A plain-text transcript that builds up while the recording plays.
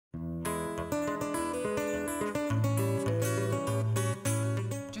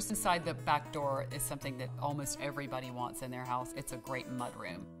Inside the back door is something that almost everybody wants in their house. It's a great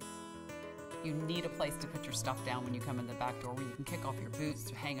mudroom. You need a place to put your stuff down when you come in the back door, where you can kick off your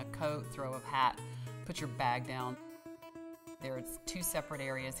boots, hang a coat, throw a hat, put your bag down. There's two separate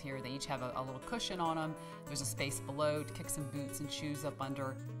areas here. They each have a little cushion on them. There's a space below to kick some boots and shoes up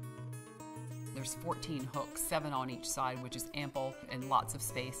under. There's 14 hooks, 7 on each side, which is ample and lots of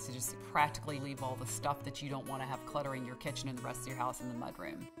space to just practically leave all the stuff that you don't want to have cluttering your kitchen and the rest of your house in the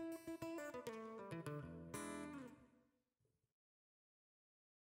mudroom.